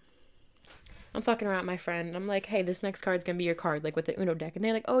I'm fucking around with my friend. I'm like, hey, this next card's gonna be your card, like, with the Uno deck. And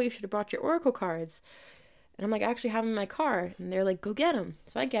they're like, oh, you should have brought your Oracle cards. And I'm like, I actually have them in my car. And they're like, go get them.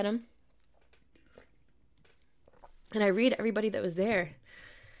 So I get them. And I read everybody that was there.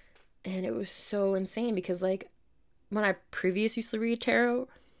 And it was so insane because, like, when I previously used to read tarot,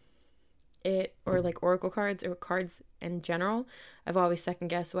 or like oracle cards or cards in general, I've always second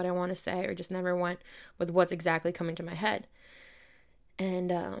guessed what I want to say or just never went with what's exactly coming to my head.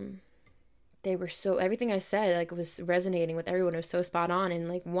 And they were so, everything I said, like, was resonating with everyone. It was so spot on. And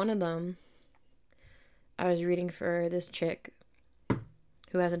like one of them, I was reading for this chick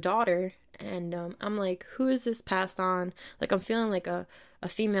who has a daughter, and I'm like, who is this passed on? Like, I'm feeling like a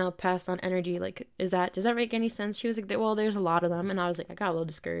female passed on energy. Like, does that make any sense? She was like, well, there's a lot of them. And I was like, I got a little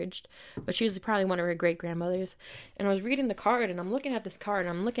discouraged, but she was probably one of her great grandmothers. And I was reading the card, and I'm looking at this card,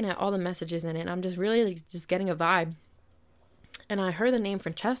 and I'm looking at all the messages in it, and I'm just really like, just getting a vibe. And I heard the name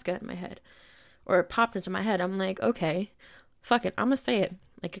Francesca in my head, or it popped into my head. I'm like, okay, fuck it, I'm gonna say it.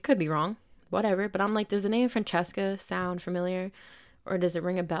 Like, it could be wrong, whatever, but I'm like, does the name Francesca sound familiar? Or does it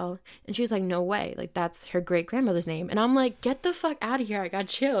ring a bell? And she was like, no way. Like, that's her great grandmother's name. And I'm like, get the fuck out of here. I got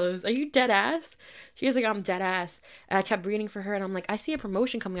chills. Are you dead ass? She was like, I'm dead ass. And I kept reading for her. And I'm like, I see a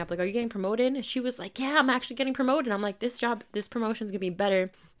promotion coming up. Like, are you getting promoted? And she was like, yeah, I'm actually getting promoted. And I'm like, this promotion's going to be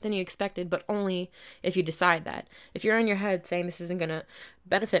better than you expected, but only if you decide that. If you're in your head saying this isn't going to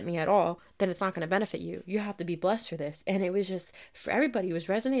benefit me at all, then it's not going to benefit you. You have to be blessed for this. And it was just, for everybody, it was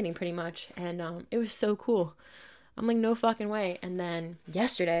resonating pretty much. And it was so cool. I'm like, no fucking way. And then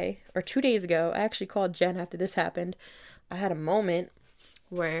yesterday, or 2 days ago, I actually called Jen after this happened. I had a moment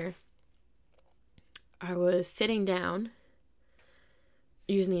where I was sitting down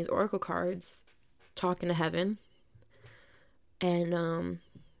using these oracle cards, talking to heaven. And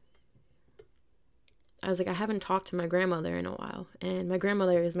I was like, I haven't talked to my grandmother in a while. And my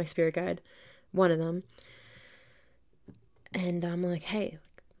grandmother is my spirit guide, one of them. And I'm like, hey,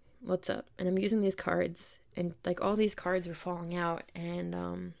 what's up? And I'm using these cards. And like all these cards were falling out, and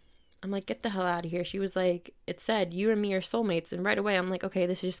I'm like, get the hell out of here. She was like, it said you and me are soulmates. And right away I'm like, okay,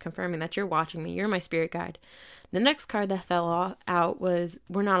 this is just confirming that you're watching me, you're my spirit guide. The next card that fell out was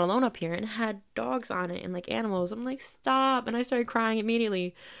we're not alone up here, and it had dogs on it and like animals. I'm like, stop. And I started crying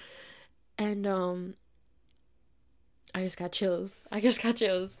immediately. And I just got chills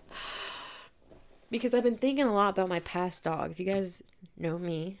because I've been thinking a lot about my past dog. If you guys know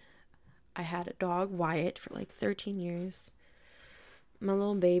me, I had a dog, Wyatt, for like 13 years. My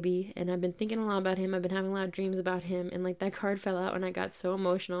little baby. And I've been thinking a lot about him. I've been having a lot of dreams about him. And like that card fell out and I got so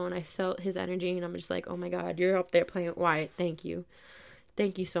emotional and I felt his energy. And I'm just like, oh my God, you're up there playing with Wyatt. Thank you.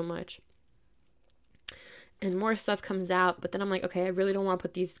 Thank you so much. And more stuff comes out. But then I'm like, okay, I really don't want to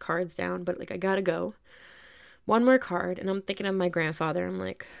put these cards down. But like, I gotta go. One more card. And I'm thinking of my grandfather. I'm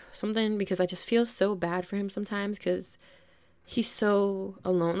like, something, because I just feel so bad for him sometimes because he's so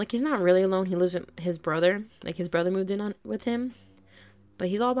alone. Like, he's not really alone. He lives with his brother. Like, his brother moved in with him. But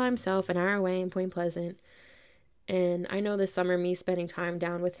he's all by himself, an hour away in Point Pleasant. And I know this summer, me spending time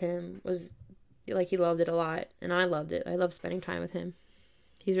down with him was, like, he loved it a lot. And I loved it. I love spending time with him.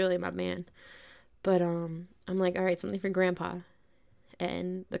 He's really my man. But I'm like, all right, something for Grandpa.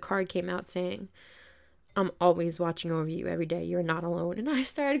 And the card came out saying, I'm always watching over you every day. You're not alone. And I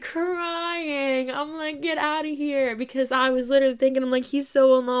started crying. I'm like, get out of here. Because I was literally thinking, I'm like, he's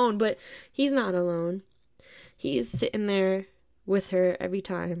so alone. But he's not alone. He's sitting there with her every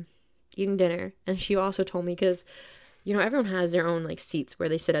time, eating dinner. And she also told me, because, you know, everyone has their own, like, seats where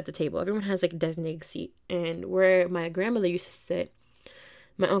they sit at the table. Everyone has, like, a designated seat. And where my grandmother used to sit,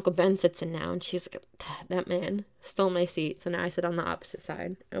 my Uncle Ben sits in now. And she's like, that man stole my seat. So now I sit on the opposite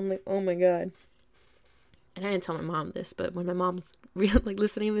side. I'm like, oh my God. And I didn't tell my mom this, but when my mom's listening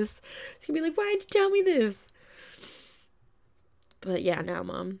to this, she's gonna be like, why did you tell me this? But yeah, now,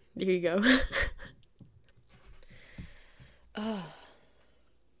 Mom, there you go.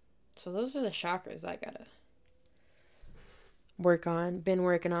 So those are the chakras I gotta been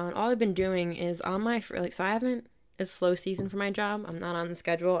working on. All I've been doing is on my, so I haven't, it's slow season for my job. I'm not on the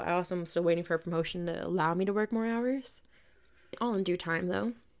schedule. I also am still waiting for a promotion to allow me to work more hours. All in due time,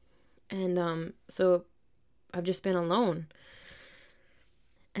 though. And so I've just been alone.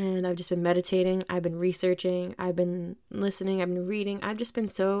 And I've just been meditating. I've been researching. I've been listening. I've been reading. I've just been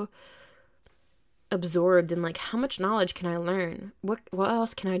so absorbed in, like, how much knowledge can I learn? What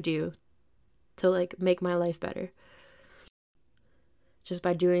else can I do to, like, make my life better? Just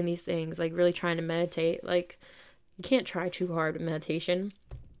by doing these things, like, really trying to meditate. Like, you can't try too hard with meditation.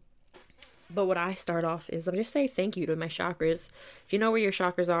 But what I start off is, let me just say thank you to my chakras. If you know where your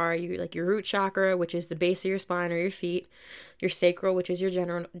chakras are, you like your root chakra, which is the base of your spine or your feet, your sacral, which is your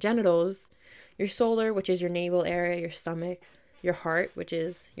genitals, your solar, which is your navel area, your stomach, your heart, which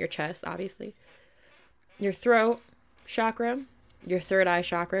is your chest, obviously, your throat chakra, your third eye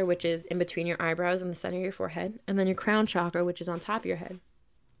chakra, which is in between your eyebrows and the center of your forehead, and then your crown chakra, which is on top of your head.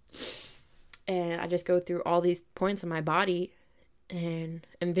 And I just go through all these points in my body and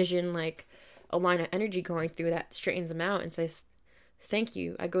envision like a line of energy going through that straightens them out and says, thank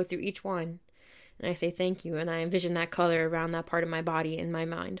you. I go through each one and I say thank you. And I envision that color around that part of my body in my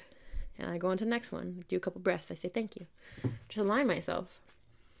mind. And I go on to the next one, do a couple breaths. I say thank you. Just align myself.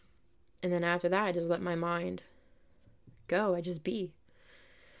 And then after that, I just let my mind go. I just be.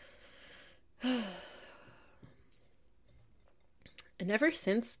 And ever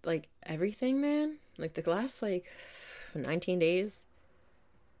since, like, everything, man, like, the last, 19 days,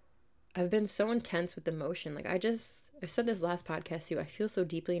 I've been so intense with emotion. Like, I've said this last podcast, too, I feel so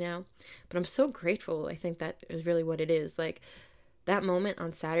deeply now, but I'm so grateful. I think that is really what it is. Like, that moment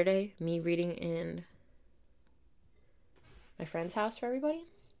on Saturday, me reading in my friend's house for everybody,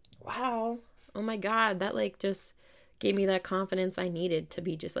 wow, oh my God, that, just gave me that confidence I needed to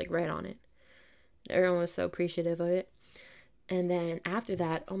be just, right on it. Everyone was so appreciative of it. And then after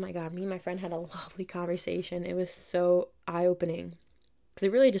that, oh my God, me and my friend had a lovely conversation. It was so eye-opening because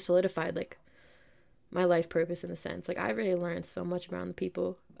it really just solidified my life purpose in a sense. I really learned so much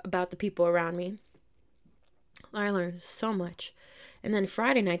about the people around me. I learned so much. And then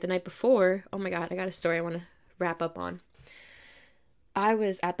Friday night, the night before, oh my God, I got a story I want to wrap up on. I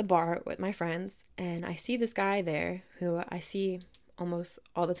was at the bar with my friends and I see this guy there who I see almost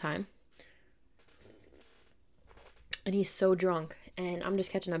all the time. And he's so drunk, and I'm just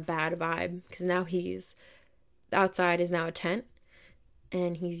catching a bad vibe, because now the outside is now a tent,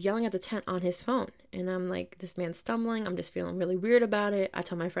 and he's yelling at the tent on his phone, and I'm like, this man's stumbling, I'm just feeling really weird about it. I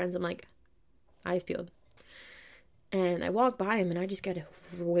tell my friends, I'm like, eyes peeled, and I walk by him, and I just get a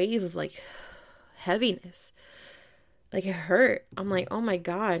wave of, heaviness, it hurt. I'm like, oh my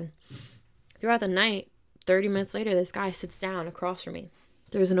God. Throughout the night, 30 minutes later, this guy sits down across from me.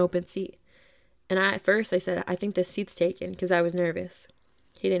 There's an open seat. And at first I said, I think this seat's taken because I was nervous.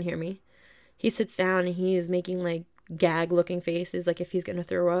 He didn't hear me. He sits down and he is making gag looking faces, if he's going to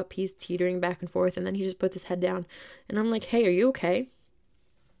throw up. He's teetering back and forth and then he just puts his head down. And I'm like, hey, are you okay?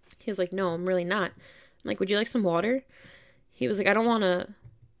 He was like, no, I'm really not. I'm like, would you like some water? He was like, I don't want to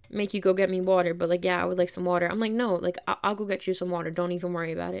make you go get me water, but yeah, I would like some water. I'm like, no, I'll go get you some water. Don't even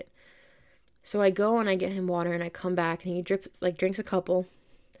worry about it. So I go and I get him water and I come back and he drinks a couple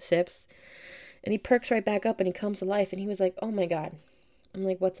sips. And he perks right back up and he comes to life. And he was like, oh my God. I'm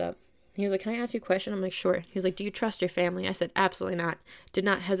like, what's up? He was like, can I ask you a question? I'm like, sure. He was like, do you trust your family? I said, absolutely not. Did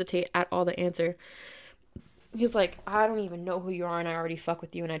not hesitate at all to answer. He was like, I don't even know who you are and I already fuck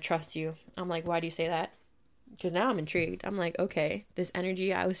with you and I trust you. I'm like, why do you say that? Because now I'm intrigued. I'm like, okay, this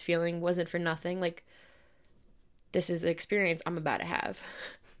energy I was feeling wasn't for nothing. This is the experience I'm about to have.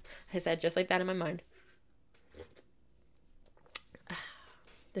 I said just like that in my mind.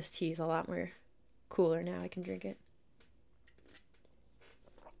 This tea is a lot more cooler now. I can drink it.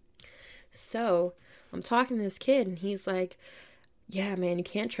 So I'm talking to this kid and he's like, yeah, man, you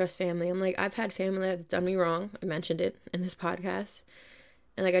can't trust family. I'm like, I've had family that's done me wrong. I mentioned it in this podcast.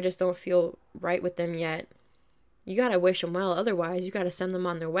 And I just don't feel right with them yet. You gotta wish them well. Otherwise, you gotta send them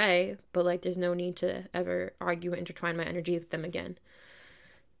on their way. But there's no need to ever argue and intertwine my energy with them again.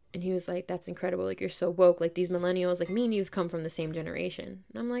 And he was like, that's incredible. You're so woke. These millennials, me and you've come from the same generation.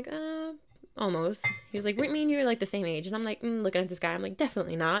 And I'm like, almost. He was like, me and you are the same age. And I'm like, looking at this guy, I'm like,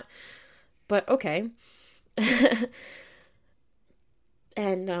 definitely not. But okay.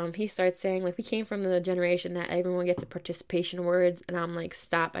 And he starts saying, we came from the generation that everyone gets a participation awards. And I'm like,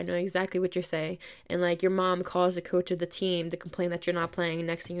 stop. I know exactly what you're saying. And your mom calls the coach of the team to complain that you're not playing. And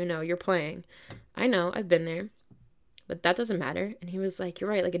next thing you know, you're playing. I know. I've been there. But that doesn't matter. And he was like, you're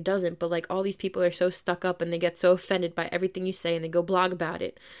right, it doesn't. But all these people are so stuck up and they get so offended by everything you say and they go blog about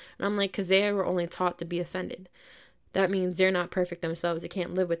it. And I'm like, because they were only taught to be offended. That means they're not perfect themselves. They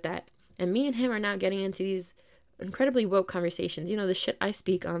can't live with that. And me and him are now getting into these incredibly woke conversations. The shit I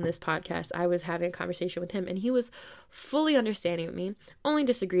speak on this podcast, I was having a conversation with him and he was fully understanding of me, only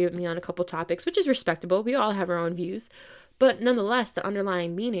disagreed with me on a couple topics, which is respectable. We all have our own views. But nonetheless, the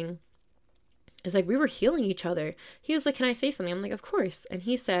underlying meaning is we were healing each other. He was like, can I say something? I'm like, of course. And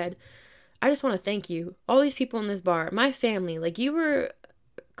he said, I just want to thank you. All these people in this bar, my family, you were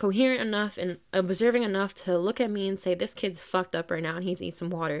coherent enough and observing enough to look at me and say, this kid's fucked up right now and he needs to eat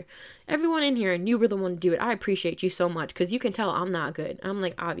some water. Everyone in here, and you were the one to do it. I appreciate you so much because you can tell I'm not good. I'm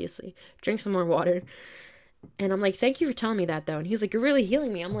like, obviously, drink some more water. And I'm like, thank you for telling me that though. And he's like, you're really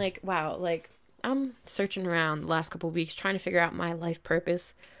healing me. I'm like, wow, I'm searching around the last couple of weeks trying to figure out my life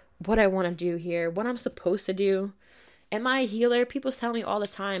purpose, what I want to do here, what I'm supposed to do. Am I a healer? People tell me all the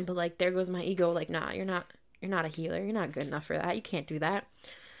time, but like, there goes my ego. Like, nah, you're not a healer. You're not good enough for that. You can't do that.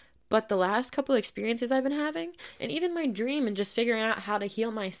 But the last couple of experiences I've been having, and even my dream and just figuring out how to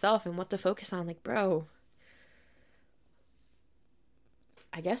heal myself and what to focus on, like, bro,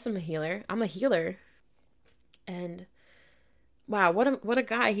 I guess I'm a healer. I'm a healer. And wow, what a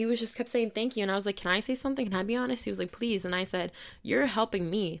guy. He was just kept saying thank you. And I was like, can I say something? Can I be honest? He was like, please. And I said, you're helping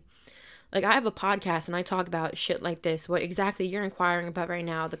me. Like, I have a podcast and I talk about shit like this, what exactly you're inquiring about right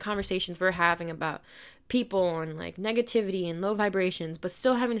now, the conversations we're having about people and like negativity and low vibrations, but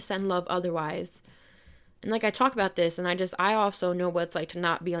still having to send love otherwise. And like, I talk about this, and I also know what it's like to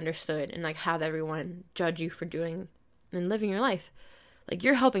not be understood and like have everyone judge you for doing and living your life. Like,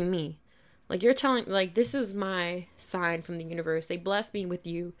 you're helping me. Like, you're telling, like, this is my sign from the universe. They blessed me with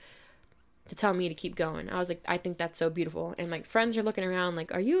you to tell me to keep going. I was like, I think that's so beautiful. And like, friends are looking around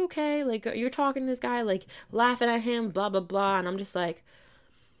like, are you okay? Like, you're talking to this guy, like laughing at him, blah, blah, blah. And I'm just like,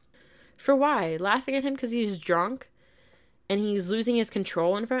 for why? Laughing at him because he's drunk and he's losing his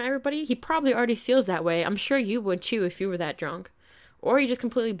control in front of everybody? He probably already feels that way. I'm sure you would too if you were that drunk. Or you just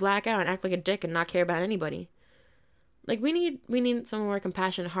completely black out and act like a dick and not care about anybody. Like, we need some more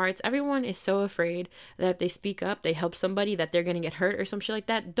compassionate hearts. Everyone is so afraid that if they speak up, they help somebody, that they're going to get hurt or some shit like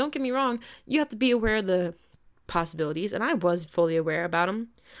that. Don't get me wrong. You have to be aware of the possibilities. And I was fully aware about them,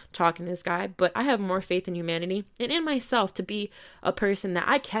 talking to this guy. But I have more faith in humanity and in myself to be a person that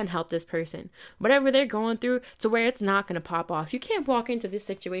I can help this person. Whatever they're going through, to where it's not going to pop off. You can't walk into this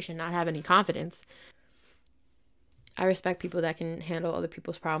situation and not have any confidence. I respect people that can handle other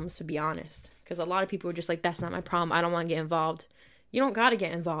people's problems, to be honest. Because a lot of people are just like, that's not my problem. I don't want to get involved. You don't got to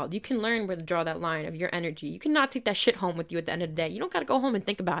get involved. You can learn where to draw that line of your energy. You cannot take that shit home with you at the end of the day. You don't got to go home and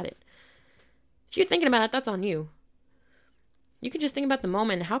think about it. If you're thinking about it, that's on you. You can just think about the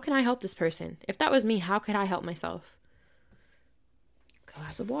moment. How can I help this person? If that was me, how could I help myself?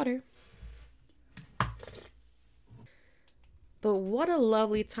 Glass of water. But what a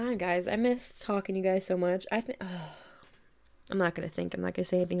lovely time, guys. I miss talking to you guys so much. I'm not going to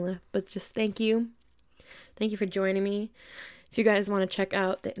say anything left, but just thank you. Thank you for joining me. If you guys want to check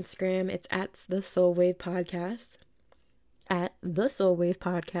out the Instagram, it's at the Soul Wave Podcast. At the Soul Wave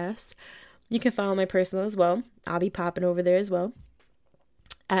Podcast. You can follow my personal as well. I'll be popping over there as well.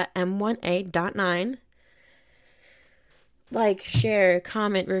 At m1a.9. Like, share,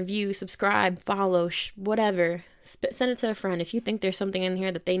 comment, review, subscribe, follow, whatever. Send it to a friend. If you think there's something in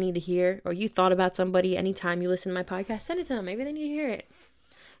here that they need to hear, or you thought about somebody anytime you listen to my podcast, send it to them. Maybe they need to hear it.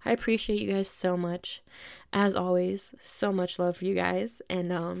 I appreciate you guys so much. As always, so much love for you guys.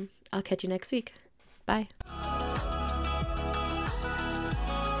 And I'll catch you next week. Bye.